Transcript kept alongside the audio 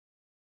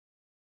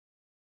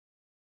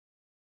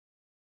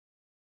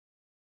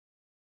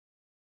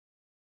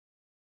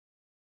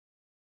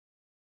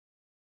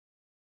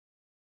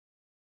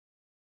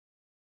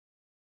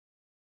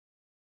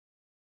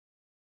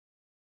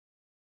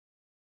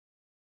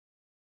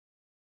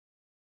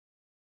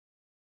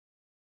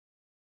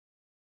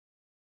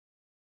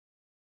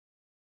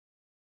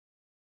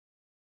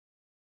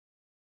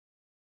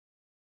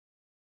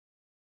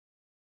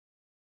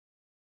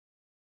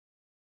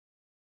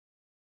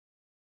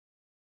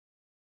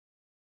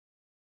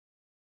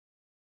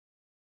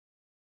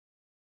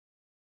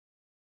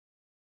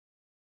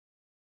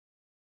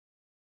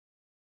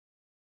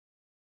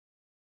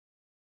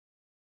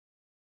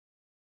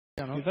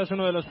¿no? Quizás es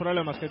uno de los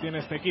problemas que tiene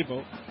este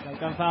equipo, que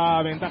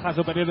alcanza ventajas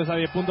superiores a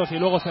 10 puntos y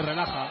luego se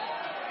relaja.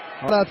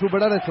 Para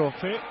superar eso.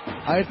 Sí.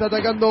 Ahí está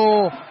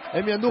atacando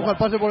Emi Andújar,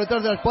 pase por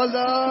detrás de la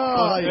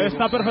espalda. Pues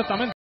está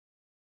perfectamente.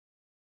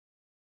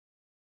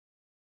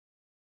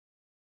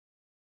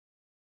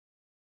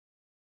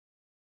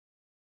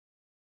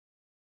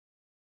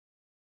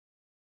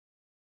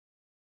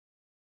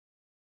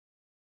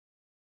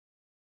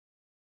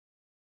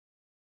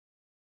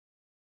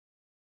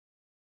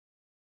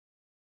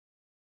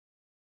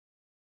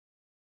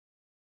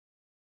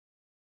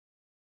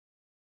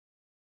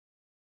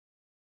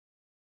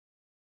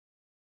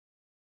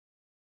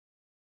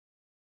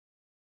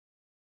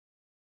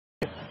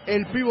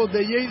 El pívot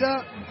de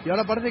Lleida y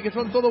ahora parece que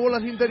son todo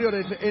bolas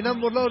interiores en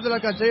ambos lados de la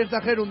cancha. Ahí está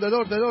Gerun de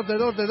 2, de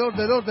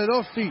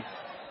 2, sí.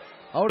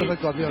 Ahora las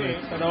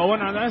actuaciones. Sí, pero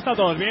bueno, han estado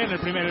todos bien. La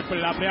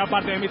primera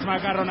parte de Mitch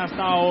McCarron ha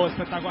sido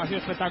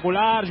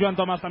espectacular. Joan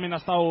Tomás también ha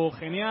estado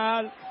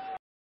genial.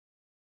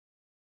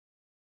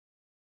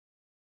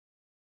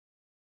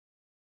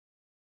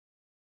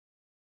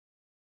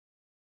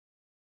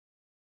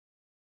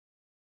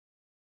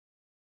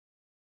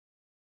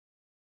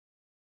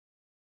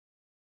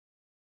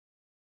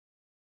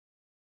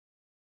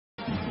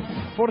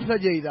 Forza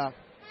Lleida.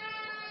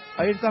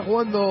 Ahí está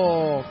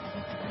jugando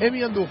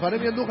Emi Andújar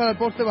al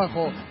poste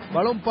bajo.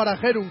 Balón para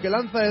Gerun que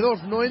lanza de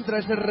 2, no entra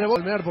ese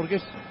rebote porque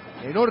es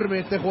enorme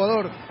este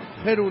jugador.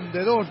 Gerun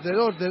de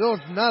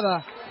 2,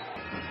 nada.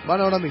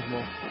 Van ahora mismo.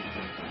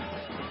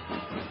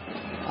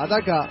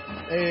 Ataca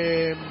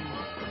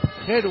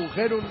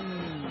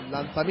Gerun,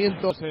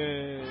 lanzamiento.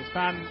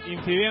 Están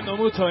incidiendo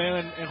mucho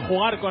en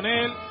jugar con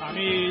él. A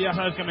mí ya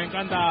sabes que me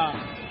encanta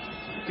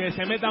que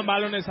se metan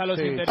balones a los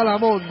interiores.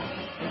 Alamón.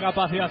 ¿Qué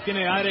capacidad tiene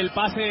de dar el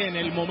pase en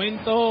el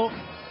momento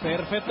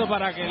perfecto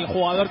para que el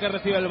jugador que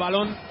recibe el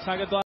balón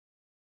saque toda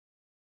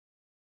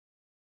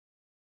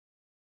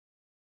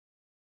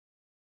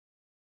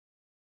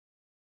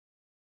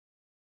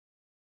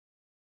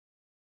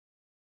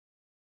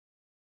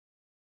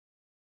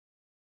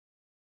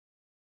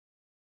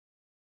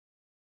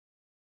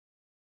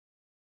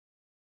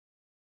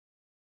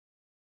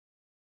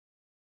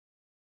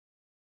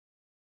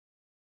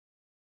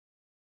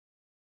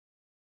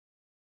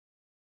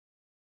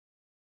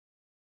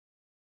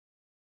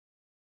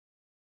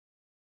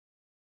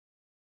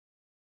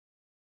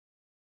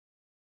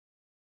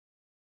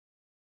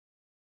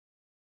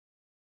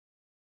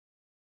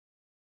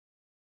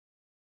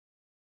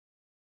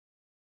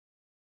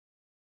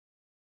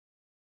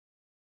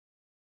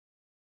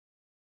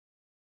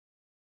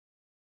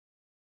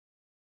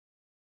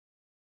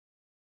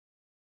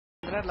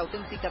la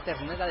auténtica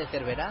ternera de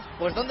Cervera?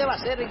 Pues ¿dónde va a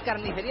ser? En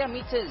Carnicería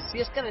Mitchell,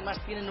 si es que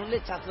además tienen un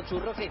lechazo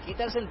churro que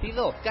quita el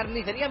sentido.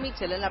 Carnicería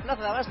Mitchell en la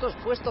Plaza de Abastos,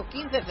 puesto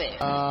 15C.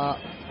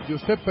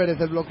 Josep Pérez,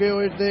 el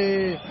bloqueo es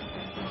de...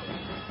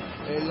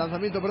 El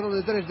lanzamiento, perdón,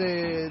 de 3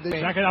 de...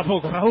 Ya queda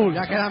poco, Raúl.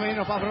 Ya queda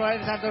menos para probar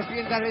esas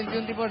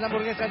 221 tipos de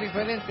hamburguesas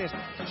diferentes.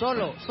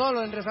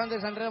 Solo en Restaurante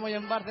San Remo y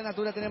en Bar de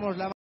Natura tenemos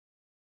la...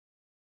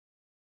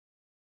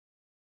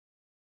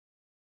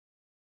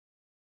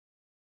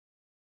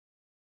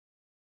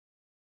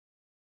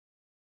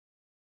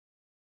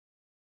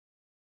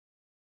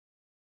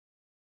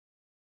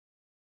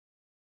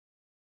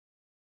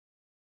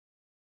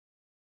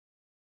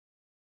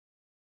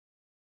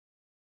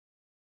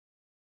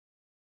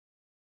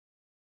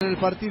 En el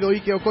partido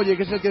Ike Okoye,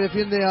 que es el que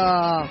defiende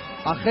a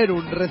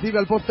Gerun, recibe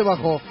al poste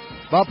bajo,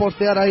 va a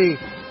postear ahí,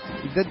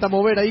 intenta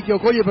mover a Ike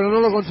Okoye pero no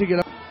lo consigue.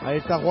 Ahí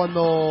está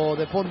jugando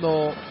de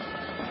fondo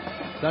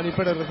Dani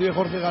Pérez, recibe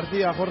Jorge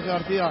García,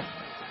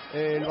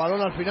 el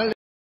balón al final.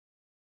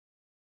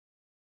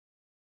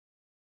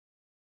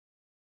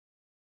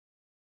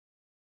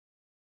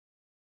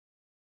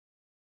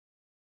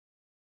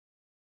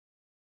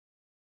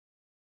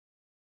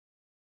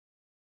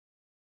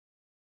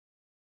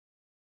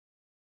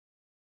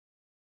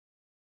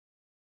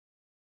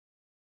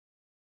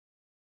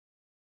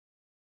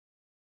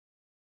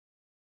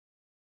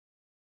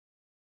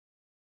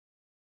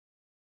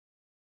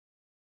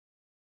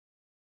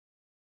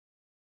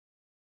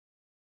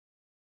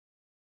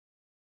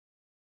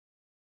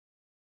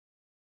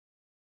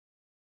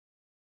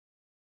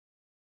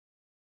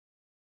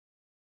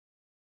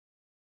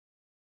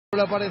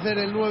 Vuelve a aparecer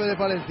el 9 de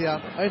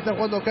Palencia. Ahí está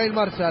jugando Kyle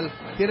Marshall.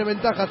 Tiene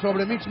ventaja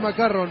sobre Mitch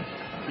McCarron.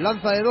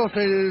 Lanza de 2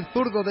 el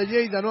zurdo de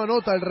Lleida. No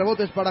anota. El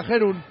rebote es para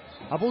Gerun.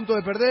 A punto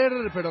de perder,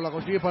 pero la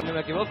consigue para... No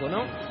me equivoco,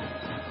 ¿no?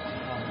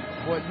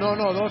 Pues no,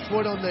 2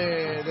 fueron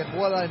de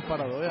jugada en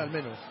parado, al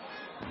menos.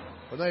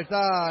 Pues ahí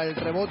está el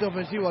rebote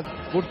ofensivo.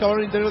 Busca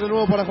balón interior de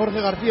nuevo para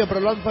Jorge García,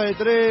 pero lanza de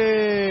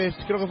 3.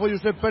 Creo que fue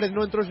Josep Pérez.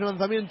 No entró ese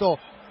lanzamiento.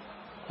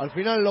 Al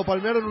final lo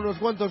palmearon unos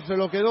cuantos, se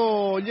lo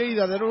quedó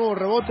Lleida, de nuevo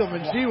rebote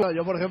ofensivo.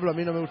 Yo, por ejemplo, a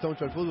mí no me gusta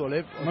mucho el fútbol,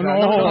 ¿eh? O sea,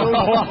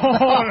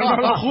 no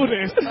lo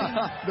jures.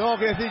 No,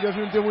 quiero decir, yo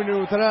soy un tío muy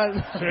neutral.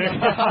 Sí.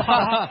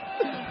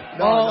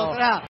 No.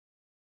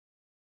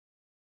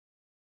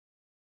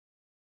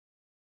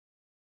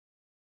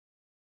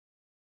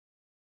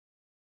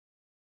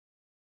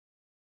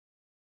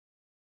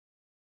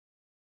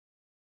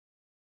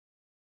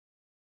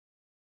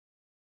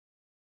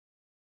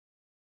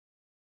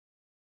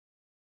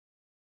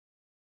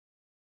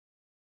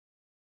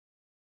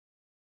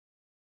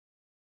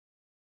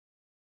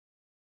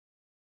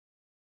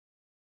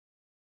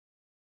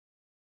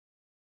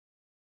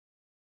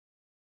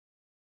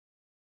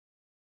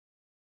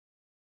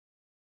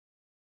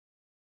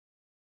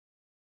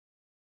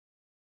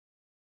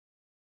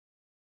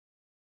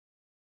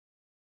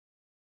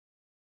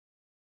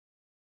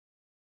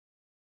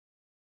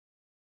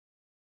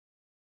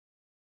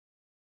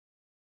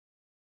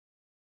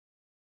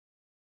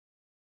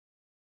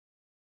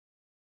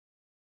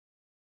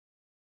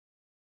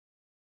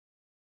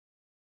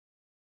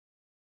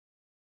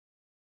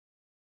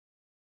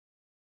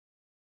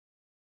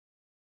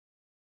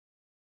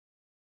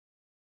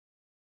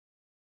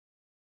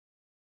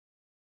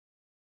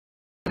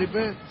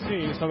 Felipe.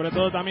 Sí, sobre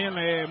todo también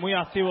muy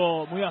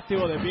activo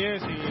de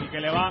pies y que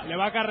le va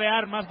a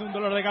acarrear más de un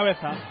dolor de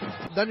cabeza.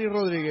 Dani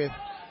Rodríguez.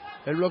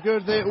 El bloqueo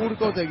es de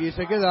Urcotegui.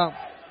 Se queda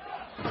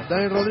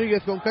Dani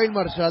Rodríguez con Kyle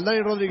Marshall.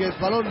 Dani Rodríguez,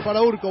 balón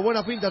para Urco.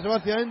 Buena pinta, se va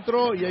hacia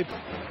adentro. Y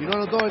no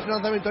anotó ese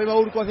lanzamiento. Ahí va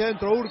Urco hacia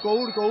adentro.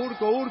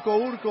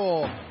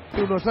 Urco.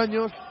 Hace unos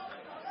años,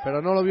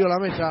 pero no lo vio la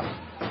mesa.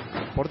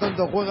 Por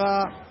tanto,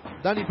 juega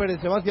Dani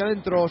Pérez. Se va hacia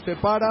adentro. Se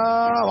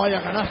para.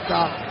 Vaya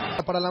canasta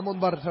para Lamont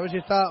Barnes. A ver si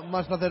está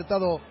más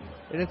acertado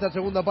en esta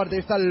segunda parte.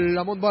 Ahí está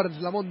Lamont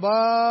Barnes.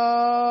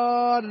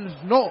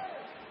 No.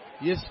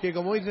 Y es que,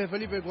 como dice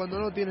Felipe, cuando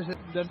no tienes...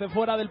 Desde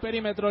fuera del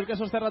perímetro, el que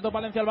sosterra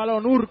Palencia el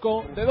balón.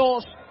 Urco, de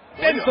 2,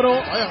 dentro.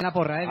 Una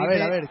porra, A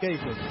ver, ¿qué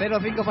dices?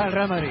 0-5 para el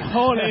Real Madrid.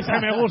 Ole, ese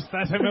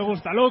me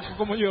gusta, loco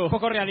como yo. Un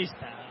poco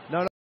realista.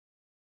 No.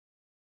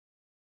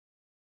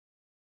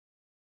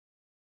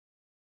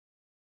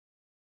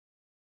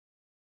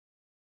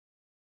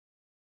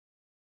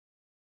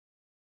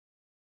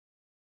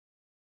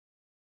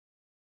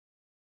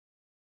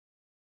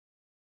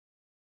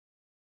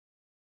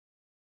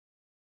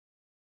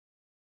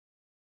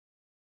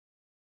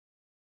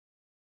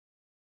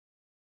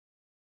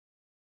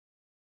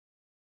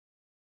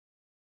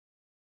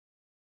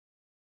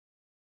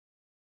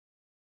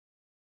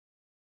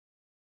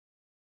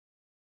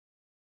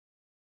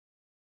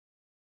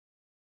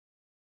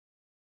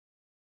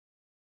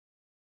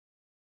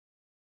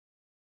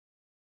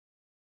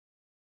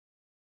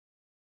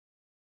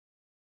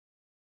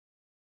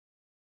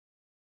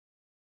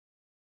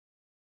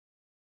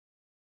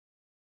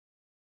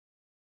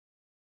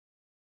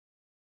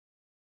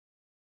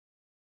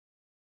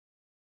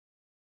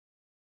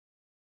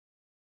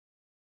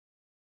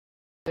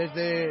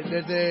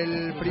 Desde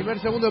el primer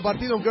segundo de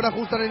partido, aunque ahora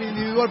ajustan el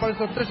individual para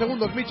estos 3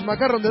 segundos. Mitch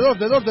McCarron de 2.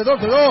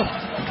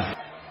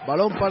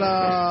 Balón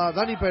para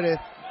Dani Pérez.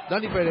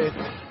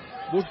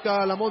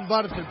 Busca a Lamont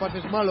Barnes. El pase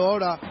es malo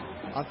ahora.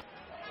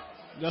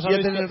 Ya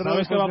sabéis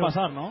qué va a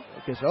pasar, ¿no?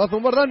 Que se va a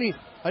zumbar Dani.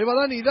 Ahí va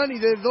Dani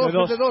de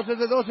 2.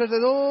 Es de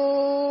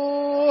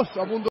 2.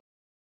 A punto.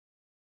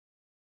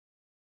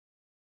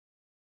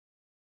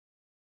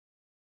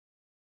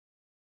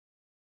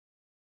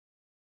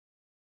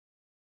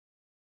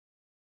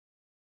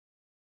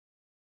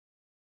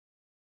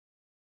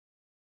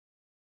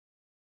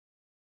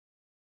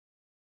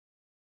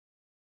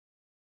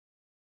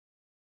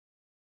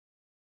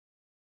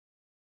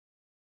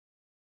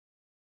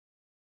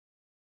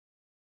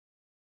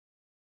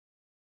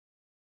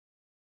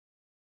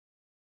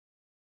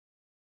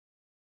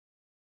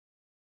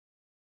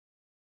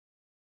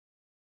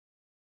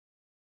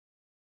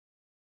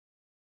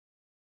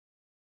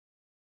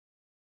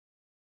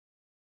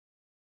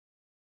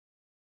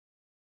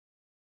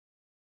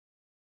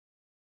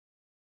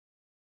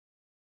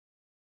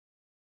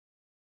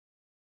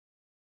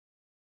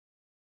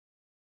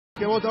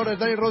 Que vota ahora es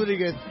Dani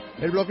Rodríguez.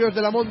 El bloqueo es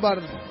de Lamont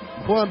Barnes.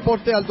 Juega en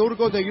poste alto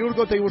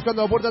Urcotegui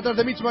buscando la puerta atrás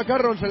de Mitch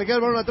McCarron. Se le queda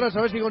el balón atrás,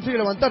 a ver si consigue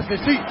levantarse.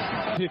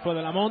 Sí, fue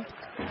de Lamont.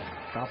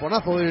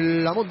 Taponazo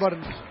del Lamont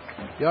Barnes.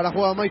 Y ahora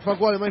juega Mike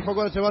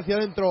Facuade. Se va hacia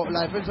adentro.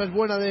 La defensa es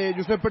buena de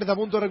Josep Pérez, a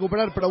punto de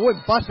recuperar, pero buen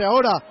pase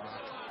ahora.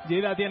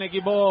 Lleida tiene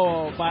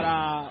equipo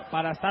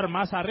para estar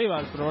más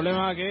arriba. El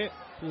problema es que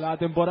la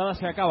temporada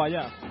se acaba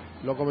ya.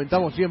 Lo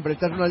comentamos siempre,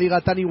 esta es una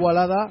liga tan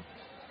igualada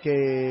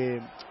que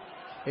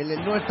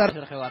el no estar...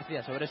 Sergio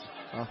García, sobre eso.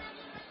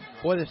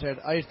 Puede ser,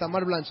 ahí está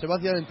Marc Blanche, se va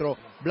hacia adentro.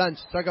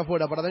 Blanche saca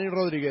fuera para Dani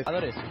Rodríguez.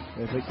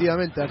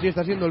 Efectivamente, así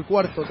está siendo el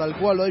cuarto, tal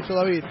cual lo ha dicho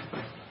David.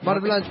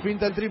 Marc Blanche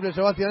pinta el triple,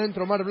 se va hacia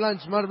adentro. Marc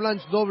Blanche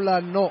dobla,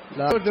 no.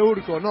 La es de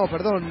Urco,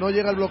 no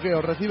llega el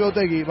bloqueo. Recibe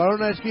Otegui,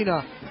 balón a la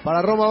esquina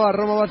para Roma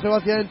Vaz se va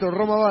hacia adentro.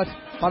 Roma Vaz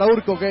para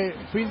Urco, que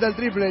pinta el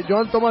triple.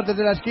 Joan Tomás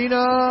desde la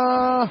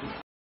esquina.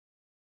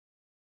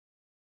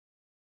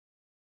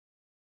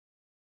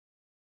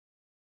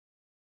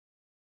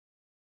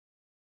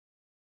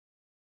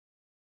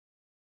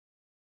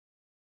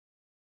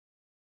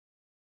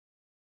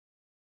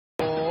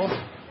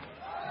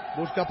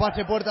 Busca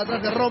pase, puerta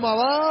atrás de Roma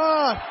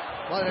Vaz.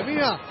 Madre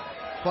mía,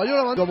 falló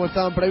la mano. Como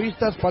estaban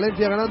previstas,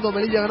 Palencia ganando,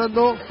 Melilla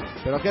ganando,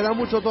 pero queda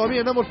mucho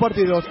todavía en ambos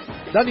partidos.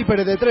 Dani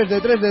Pérez de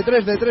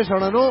 3,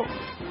 ahora no.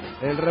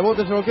 El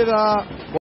rebote se lo queda